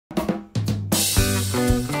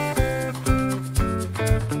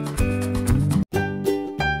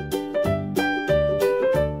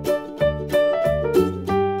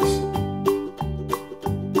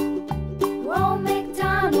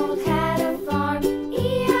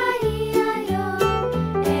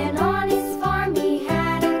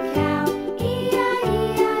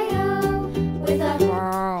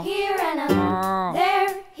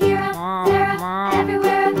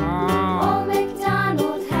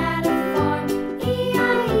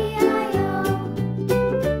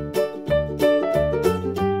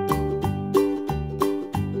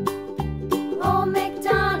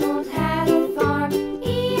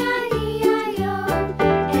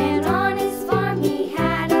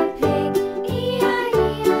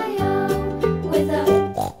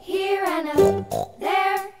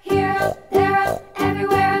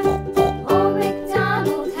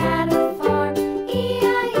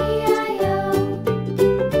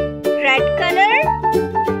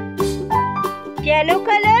Yellow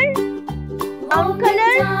color, brown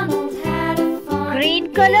color, green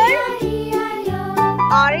color,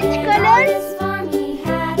 orange color,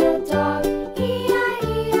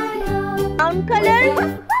 brown color.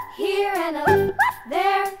 Here and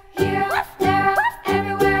there, here, there,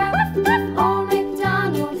 everywhere. Old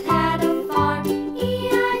MacDonald had a farm,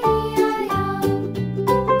 E-I-E-I-O.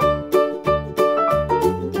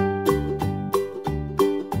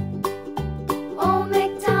 Old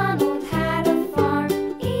MacDonald had a farm,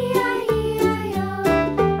 E-I-E-I-O.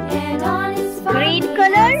 And on his farm Green he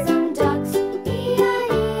color, had some ducks,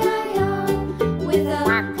 E-I-E-I-O. With a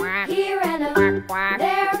here and a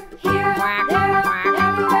there, here, there,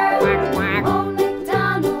 everywhere. Old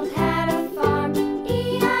MacDonald had a farm,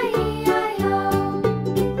 E-I-E-I-O.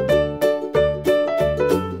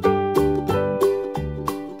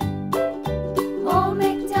 Old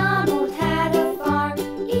MacDonald had a farm,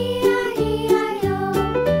 E-I-E-I-O.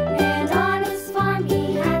 And on his farm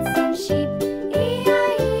he had some sheep,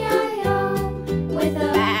 E-I-E-I-O. With a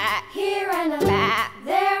here and a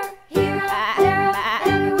there, here, there,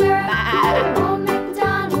 everywhere. Old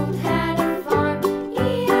MacDonald had a farm,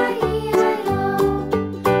 E-I-E-I-O.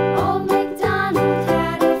 Old MacDonald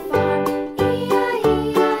had a farm,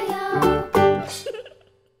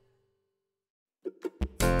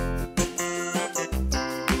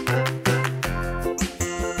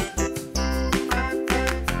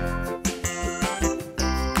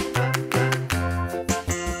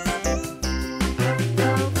 The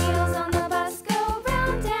wheels on the bus go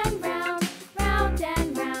round and round, round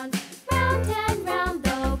and round, round and round.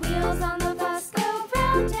 The wheels on the bus go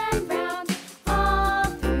round and round, all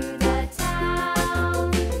through the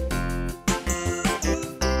town.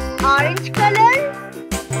 Orange